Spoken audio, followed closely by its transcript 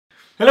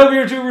Hello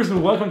beer tubers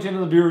and welcome to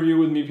another beer review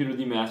with me, Peter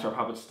the Master of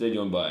Hobbits, today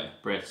joined by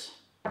Brett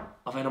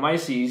of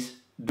Animices,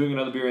 doing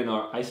another beer in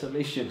our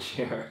isolation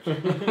chair.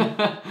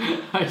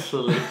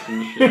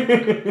 Isolation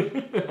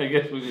chair. I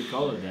guess we could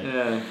call it that.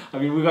 Yeah. I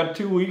mean, we got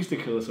 2 weeks to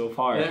kill so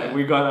far, and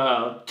we got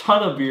a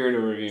ton of beer to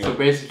review. So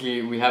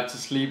basically, we have to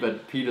sleep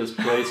at Peter's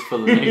place for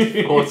the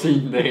next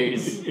 14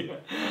 days. Yeah.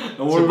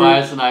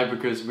 Tobias and I,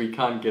 because we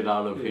can't get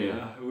out of here.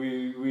 Yeah,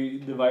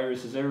 the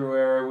virus is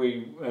everywhere.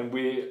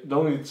 The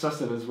only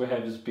sustenance we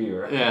have is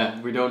beer.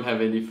 Yeah, we don't have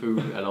any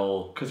food at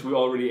all. Because we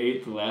already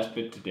ate the last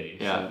bit today.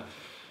 Yeah.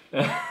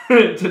 So.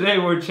 Today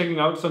we're checking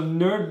out some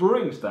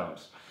Nerdbrewing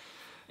stouts.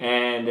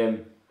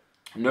 And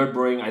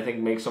Nerdbrewing, I think,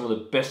 makes some of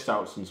the best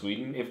stouts in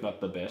Sweden, if not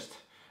the best.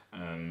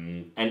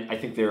 And I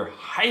think they're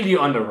highly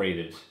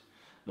underrated.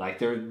 Like,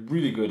 they're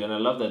really good. And I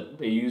love that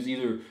they use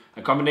either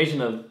a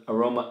combination of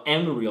aroma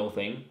and the real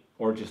thing,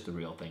 or just the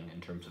real thing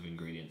in terms of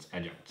ingredients,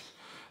 adjuncts.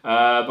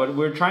 But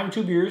we're trying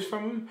 2 beers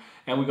from them,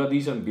 and we got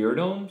these on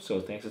Beerdome, so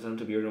thanks a ton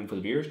to Beerdome for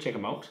the beers. Check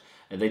them out.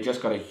 And they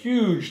just got a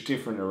huge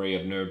different array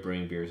of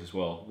Nerdbrewing beers as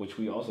well, which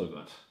we also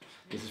got.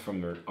 This is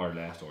from our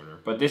last order.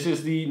 But this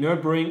is the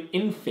Nerdbrewing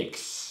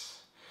Infix.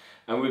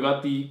 And we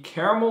got the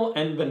caramel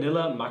and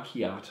vanilla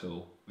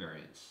macchiato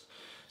variants.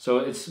 So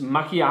it's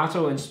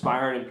macchiato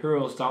inspired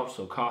imperial stout,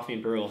 so coffee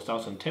imperial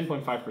stouts on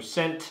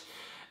 10.5%.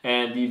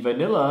 And the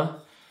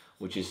vanilla,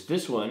 which is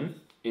this one,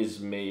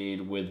 is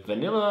made with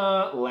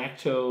vanilla,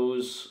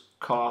 lactose,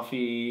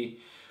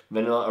 coffee,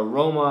 vanilla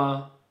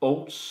aroma,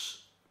 oats,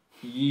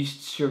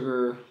 yeast,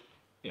 sugar.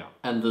 Yeah.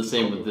 And the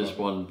same with this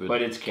one,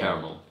 but it's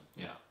caramel.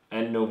 Yeah.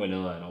 And no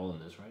vanilla at all in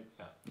this, right?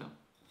 Yeah. No.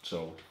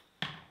 So,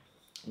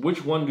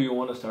 which one do you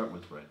want to start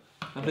with, Brett?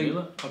 I think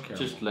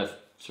just left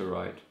to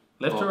right.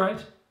 Left to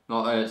right?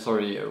 No,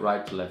 sorry,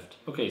 right to left.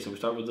 Okay, so we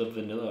start with the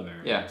vanilla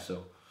variant. Yeah.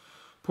 So,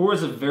 pour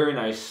is a very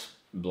nice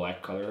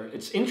black color.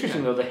 It's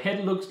interesting though, the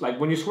head looks like,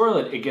 when you swirl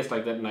it, it gets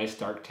like that nice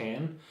dark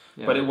tan.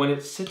 Yeah. But when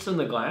it sits in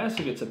the glass,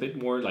 it gets a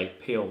bit more like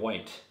pale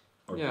white.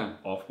 Or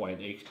off-white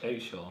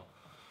eggshell.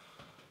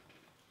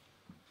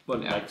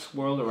 But like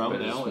swirled around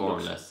now, it's more or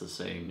less the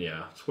same.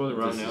 Yeah, swirled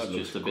around now, it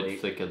looks just a bit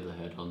thicker the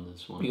head on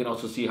this one. You can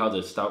also see how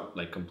the stout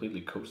like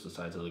completely coats the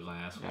sides of the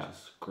glass, which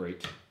is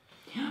great.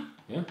 Yeah.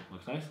 Yeah,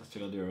 looks nice. Let's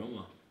check out the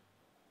aroma.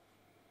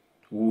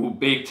 Ooh,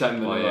 big time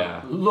vanilla. Oh,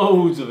 yeah.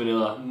 Loads of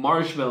vanilla.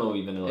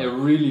 Marshmallowy vanilla.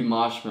 Yeah, really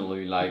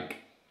marshmallowy, like...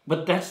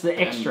 But that's the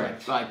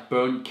extract. Like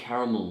burnt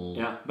caramel.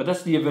 Yeah, but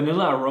that's the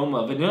vanilla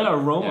aroma. Vanilla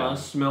aroma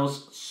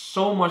smells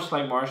so much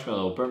like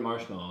marshmallow, burnt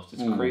marshmallows.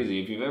 It's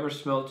crazy. If you've ever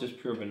smelled just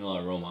pure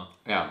vanilla aroma.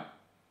 Yeah.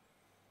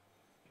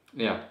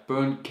 Yeah,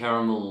 burnt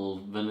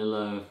caramel,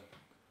 vanilla...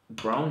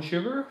 Brown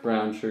sugar?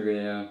 Brown sugar,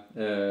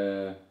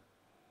 yeah.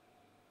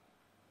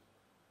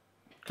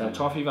 Kind of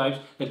toffee vibes.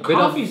 The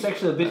coffee is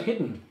actually a bit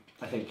hidden,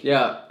 I think.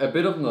 Yeah, a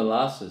bit of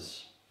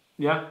molasses.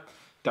 Yeah.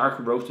 Dark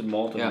roasted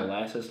malt and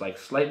molasses, like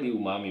slightly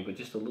umami, but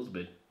just a little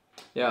bit.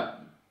 Yeah.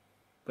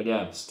 But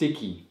yeah.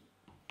 Sticky.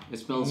 It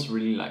smells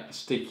really like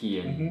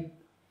sticky and...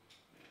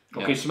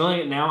 Okay,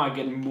 smelling it now, I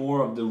get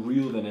more of the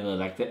real vanilla,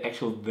 like the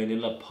actual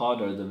vanilla pod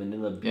or the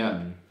vanilla bean.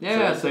 Yeah. Yeah, so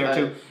that's there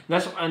too.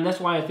 And that's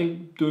why I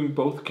think doing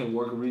both can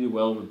work really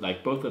well with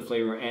like both the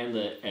flavor and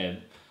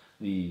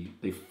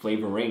the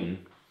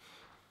flavoring.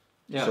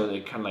 Yeah. So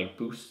it kind of like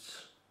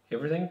boosts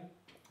everything.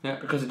 Yeah.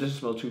 Because it doesn't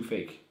smell too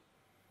fake.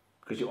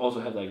 Because you also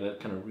have like that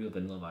kind of real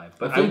vanilla vibe.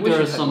 But I think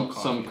there is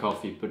some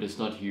coffee, but it's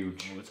not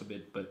huge. Oh, it's a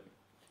bit, but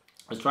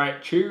let's try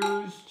it.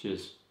 Cheers.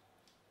 Cheers.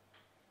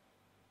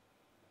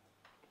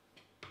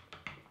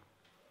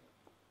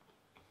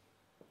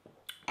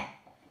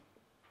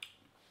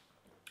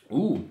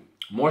 Ooh,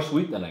 more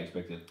sweet than I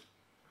expected.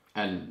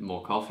 And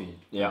more coffee.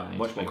 Yeah,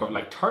 much more coffee.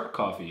 Like tart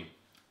coffee.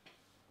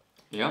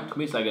 Yeah. To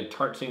me, it's like a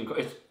tart singing.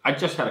 I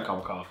just had a cup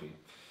of coffee.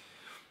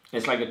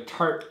 It's like a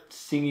tart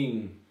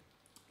singing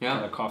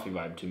kind of coffee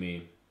vibe to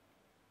me.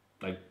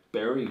 Like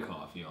berry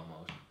coffee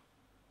almost.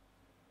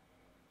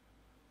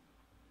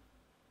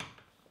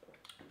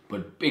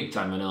 But big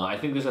time vanilla. I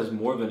think this has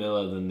more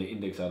vanilla than the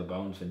Index Out of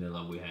Bounds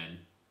vanilla we had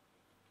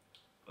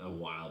a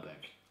while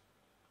back.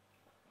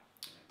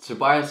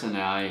 Tobias and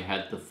I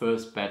had the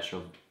first batch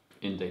of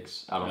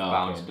Index Out of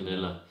Bounds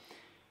vanilla.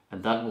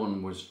 And that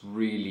one was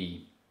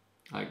really,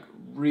 like,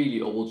 really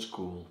old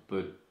school,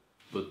 but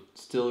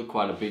still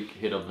quite a big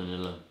hit of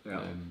vanilla. Yeah.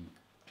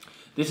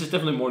 This is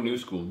definitely more new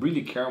school,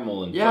 really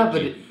caramel and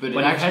but it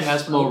actually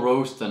has more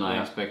roast than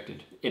I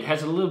expected. It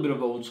has a little bit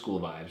of old school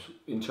vibes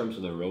in terms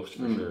of the roast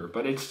for sure.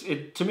 But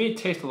to me it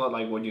tastes a lot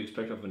like what you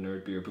expect of a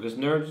nerd beer, because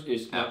nerd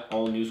is not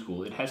all new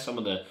school. It has some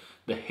of the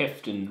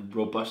heft and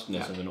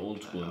robustness of an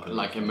old school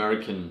like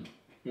American,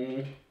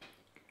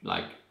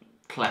 like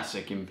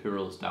classic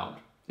imperial stout.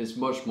 It's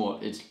much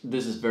more.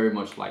 This is very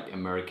much like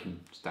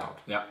American stout.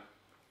 Yeah.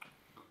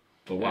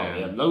 But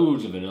wow,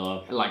 loads of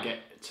vanilla.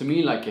 To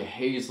me, like a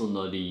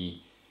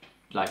hazelnutty,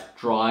 like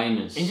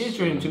dryness. It's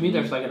interesting to me.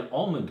 There's like an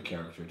almond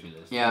character to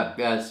this. Yeah,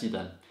 I see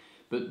that.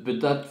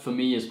 But that for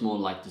me is more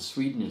like the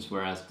sweetness,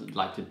 whereas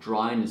the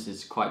dryness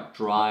is quite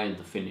dry in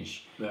the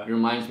finish. Yeah. It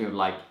reminds me of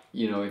like,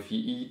 you know, if you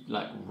eat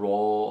like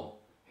raw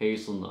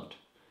hazelnut,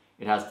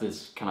 it has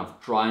this kind of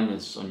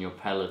dryness on your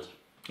palate.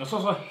 There's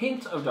also a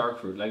hint of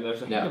dark fruit, like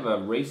there's a hint of a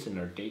raisin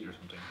or date or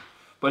something.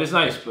 But it's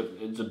nice, but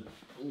it's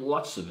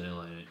lots of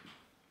vanilla in it.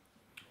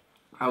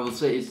 I would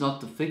say it's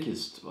not the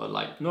thickest, but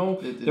like... No,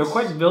 they're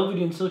quite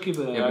velvety and silky,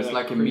 but... Yeah, it's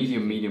like a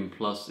medium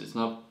plus. It's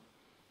not...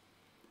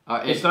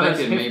 I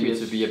expected maybe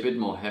to be a bit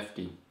more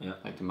hefty,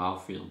 like the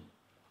mouthfeel.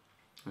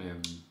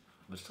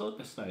 But still,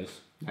 it's nice.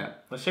 Yeah.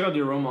 Let's check out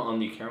the aroma on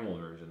the caramel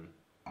version.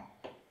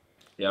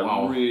 Yeah,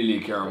 wow. Really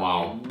caramel.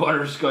 Wow.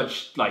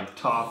 Butterscotch, like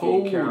toffee,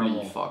 holy caramel.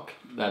 Holy fuck.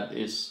 That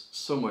is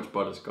so much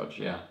butterscotch,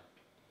 yeah.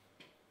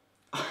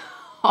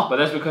 But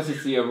that's because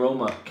it's the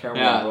aroma,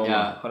 caramel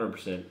aroma,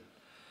 100%.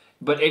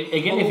 But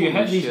again, if you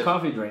have these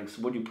coffee drinks,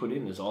 what you put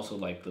in is also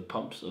like the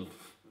pumps of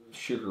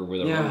sugar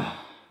with aroma.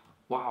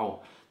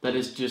 Wow. That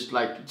is just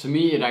like, to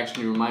me it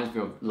actually reminds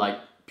me of like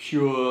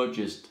pure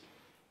just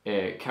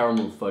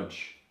caramel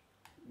fudge.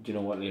 Do you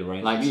know what it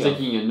reminds me of? Like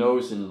sticking your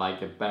nose in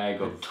like a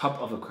bag of... The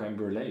top of a creme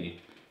brulee.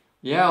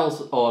 Yeah,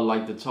 also, or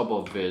like the top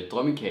of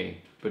drømmekage,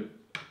 but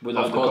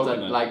without the coconut.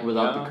 That, like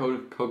without the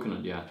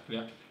coconut, yeah.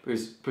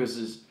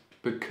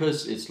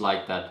 Because it's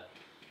like that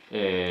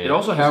it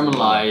also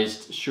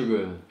caramelized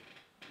sugar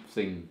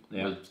thing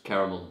with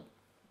caramel.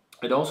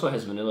 It also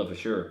has vanilla for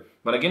sure.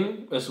 But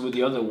again, as with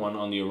the other one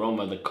on the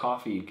aroma, the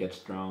coffee gets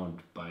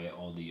drowned by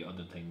all the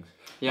other things.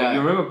 Yeah, like,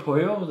 you remember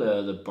Pollo,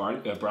 the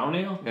brown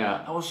ale? Yeah,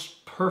 that was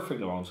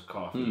perfect amounts of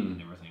coffee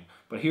and everything.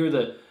 But here,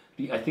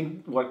 I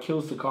think what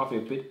kills the coffee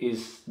a bit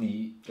is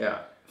the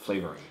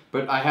flavoring.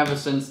 But I have a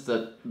sense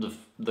that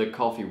the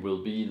coffee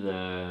will be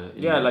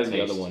I like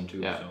the other one too.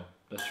 Yeah. So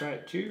let's try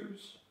it.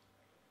 Cheers.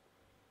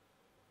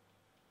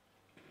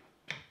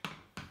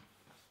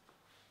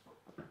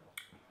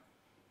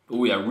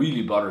 Oh yeah,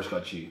 really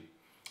butterscotchy.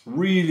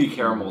 Really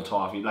caramel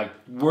toffee, like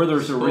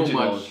Werther's so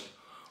originals. Much.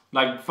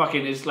 Like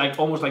fucking, it's like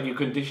almost like you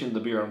conditioned the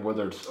beer on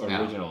Werther's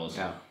originals.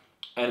 Yeah.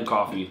 And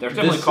coffee. There's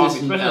definitely coffee,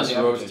 especially as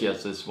roasty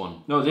as this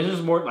one. No, this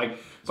is more like.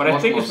 But I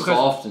think it's because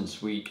soft and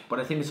sweet. But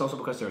I think it's also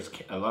because there's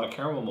a lot of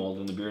caramel mold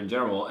in the beer in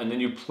general, and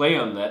then you play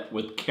on that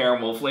with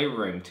caramel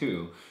flavoring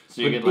too.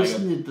 So you get like.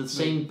 Isn't it the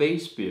same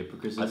base beer?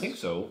 Because I think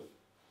so.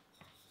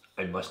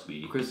 It must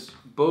be because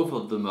both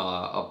of them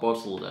are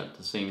bottled at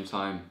the same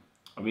time.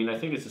 I mean, I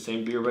think it's the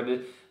same beer, but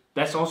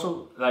that's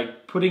also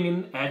like putting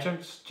in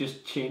adjuncts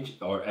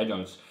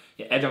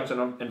adjuncts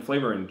and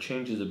flavoring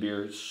changes the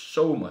beer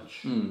so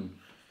much.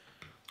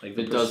 Like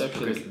it does,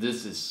 because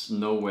this is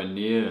nowhere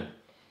near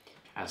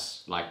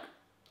as like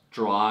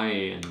dry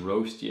and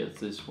roasty as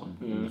this one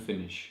in the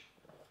finish.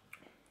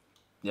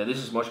 Yeah, this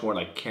is much more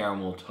like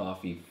caramel,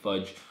 toffee,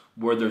 fudge,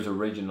 Werther's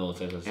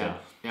originals, as I said.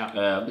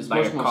 Yeah. It's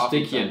like much more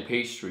sticky and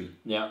pastry.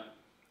 Yeah.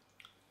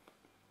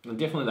 And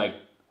definitely like.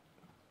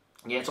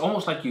 Yeah, it's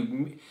almost like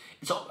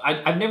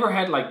I've never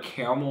had like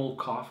caramel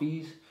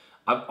coffees.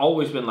 I've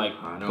always been like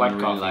black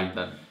coffee. Like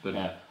that, but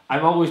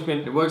I've always been.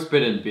 It works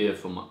better in beer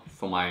for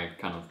my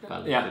kind of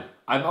palate. Yeah,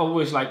 I've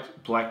always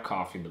liked black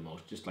coffee the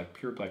most. Just like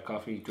pure black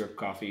coffee, drip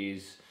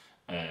coffees,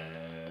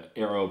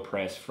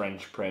 AeroPress,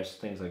 French press,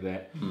 things like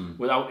that.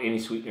 Without any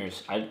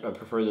sweeteners. I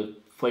prefer the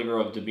flavor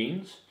of the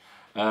beans,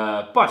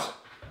 but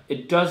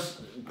it does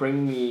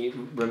bring me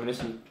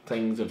reminiscent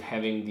things of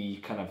having the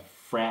kind of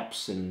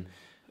fraps and.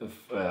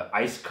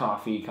 Iced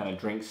coffee kind of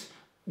drinks,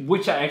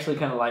 which I actually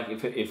kind of like.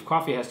 If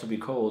coffee has to be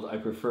cold, I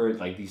prefer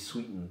like these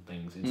sweetened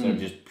things instead of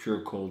just pure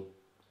cold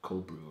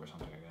brew or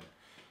something like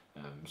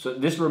that. So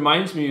this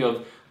reminds me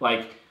of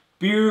like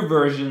beer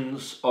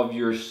versions of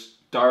your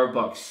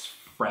Starbucks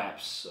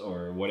fraps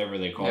or whatever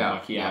they call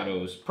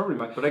macchiatos. Probably,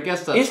 but I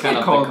guess that's kind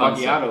of called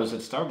macchiatos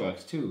at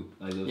Starbucks too.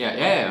 Like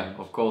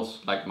Of course.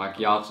 Like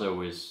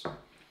macchiato is, I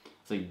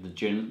think, the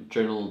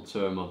general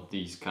term of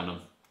these kind of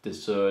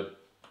dessert.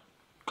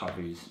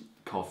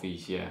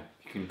 Coffees, yeah,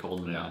 you can call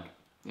them that.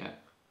 Yeah,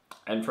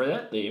 and for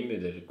that they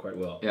imitated it quite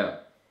well. Yeah,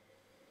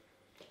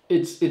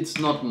 it's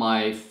not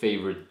my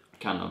favorite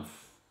kind of.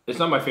 It's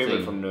not my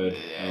favorite from Nerd.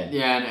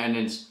 Yeah, and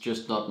it's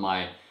just not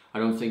my. I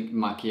don't think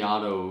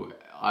macchiato.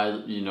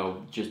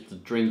 Just the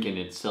drink in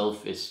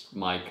itself is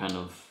my kind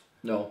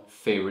of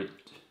favorite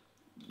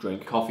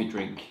coffee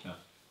drink. Yeah.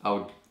 I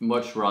would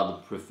much rather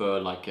prefer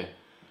like a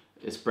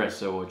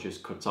espresso or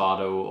just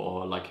cortado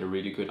or like a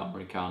really good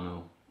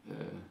americano.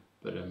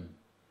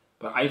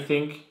 But I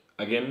think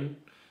again,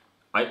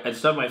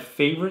 it's not my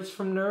favorites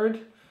from Nerd,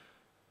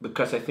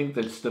 because I think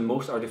that's the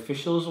most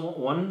artificial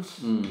ones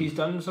he's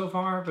done so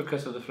far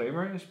because of the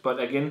flavorings. But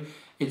again,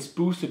 it's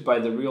boosted by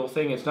the real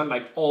thing. It's not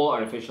like all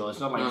artificial. It's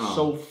not like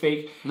so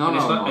fake.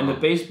 And the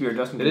base beer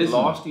doesn't get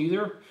lost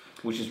either,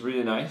 which is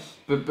really nice.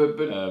 But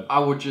I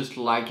would just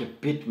like a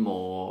bit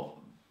more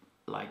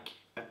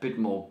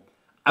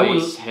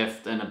base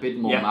heft and a bit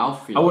more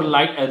mouthfeel. I would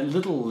like a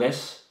little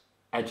less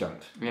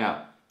adjunct.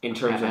 Yeah. In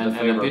terms of the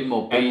flavor, and a bit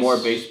more base, and more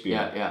base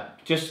beer. Yeah.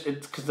 Just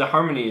it's because the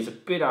harmony is a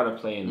bit out of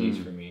play in these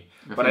for me.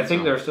 But I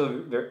think they're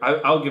still.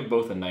 I'll give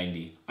both a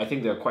 90. I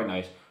think they're quite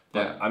nice.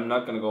 But I'm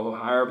not gonna go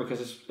higher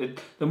because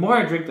the more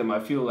I drink them,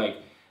 I feel like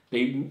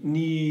they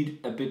need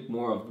a bit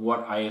more of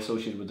what I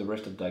associate with the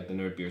rest of like the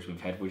Nerd beers we've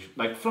had. Which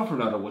like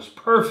Fluffernutter was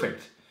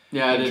perfect.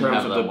 Yeah, in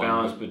terms of the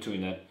balance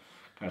between that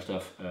kind of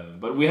stuff.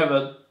 But we have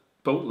a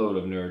boatload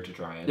of Nerd to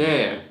try.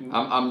 Yeah.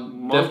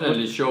 I'm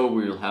definitely sure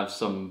we'll have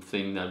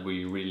something that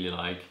we really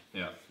like.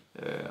 Yeah.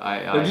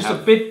 They're just a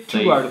bit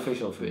too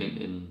artificial for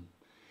me.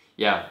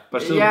 Yeah,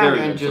 but still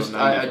very good.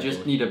 I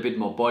just need a bit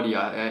more body.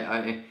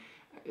 I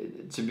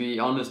to be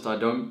honest, I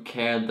don't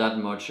care that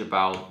much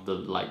about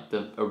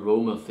the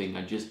aroma thing.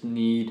 I just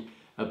need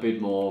a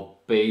bit more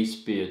base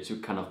beer to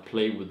kind of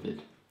play with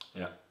it.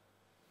 Yeah.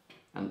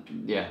 And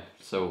yeah,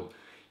 so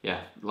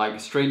yeah, like a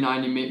straight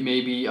 90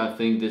 maybe. I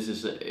think this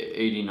is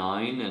a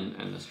 89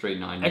 and a straight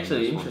 90.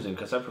 Actually, interesting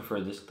because I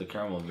prefer the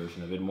caramel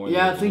version a bit more.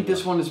 Yeah, I think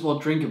this one is more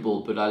drinkable,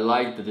 but I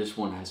like that this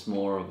one has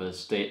more of a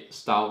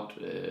stout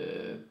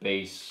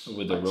base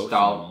with a roast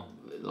stout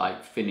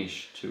like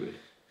finish to it.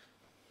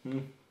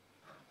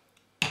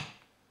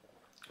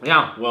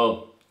 Yeah,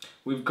 well,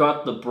 we've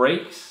got the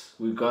breaks,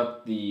 we've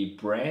got the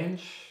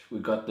branch,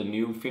 we've got the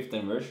new 5th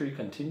anniversary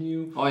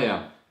continue. Oh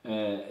yeah.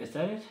 Is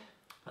that it?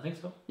 I think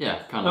so.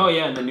 Yeah, kind of. Oh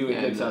yeah, and the new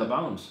Index Out of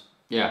Bounds.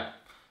 Yeah.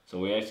 So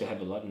we actually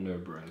have a lot of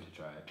Nerd Brewing to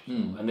try. So.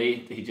 And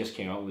he just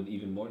came out with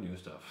even more new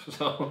stuff.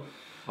 So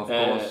of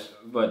course.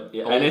 But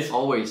yeah, and it's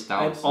always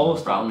stouts. It's all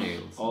brown stouts.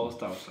 ales. All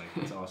stouts, like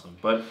it's awesome.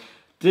 But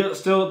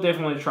still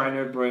definitely try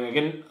Nerd Brewing.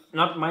 Again,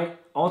 not my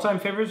all-time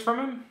favorites from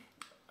him.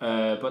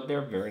 But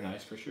they're very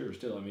nice for sure.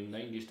 Still, I mean,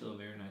 90 is still a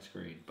very nice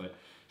grade. But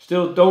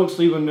still, don't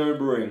sleep on Nerd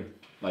Brewing.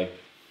 Like,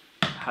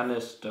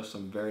 Hannes does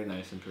some very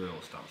nice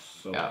Imperial stuff.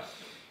 So,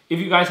 if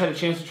you guys had a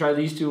chance to try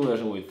these two, let us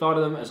know what you thought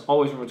of them. As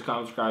always, remember to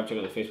comment, subscribe, check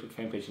out the Facebook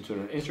fan page and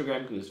Twitter and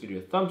Instagram. Give this video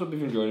a thumbs up if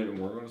you enjoyed it. And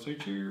we're going to say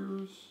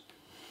cheers.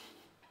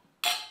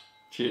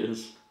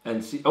 Cheers.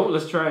 And see. Oh,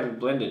 let's try and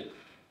blend it.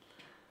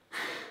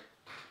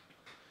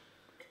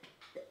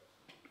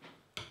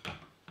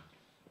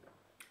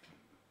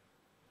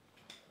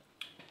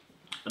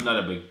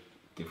 Not a big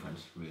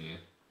difference, really.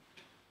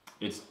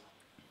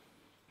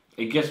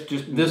 It gets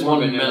just this more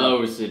one vanilla.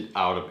 mellows it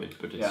out a bit,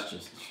 but it's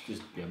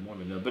just more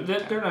vanilla. But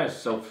they're nice.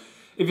 So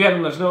if you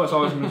haven't, let us know. As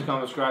always, remember to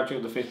comment, subscribe, check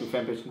out the Facebook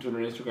fan page, and Twitter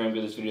and Instagram.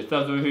 Give this video a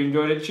thumbs up if you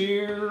enjoyed it.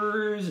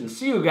 Cheers, and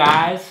see you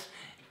guys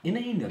in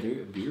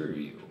another beer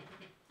review.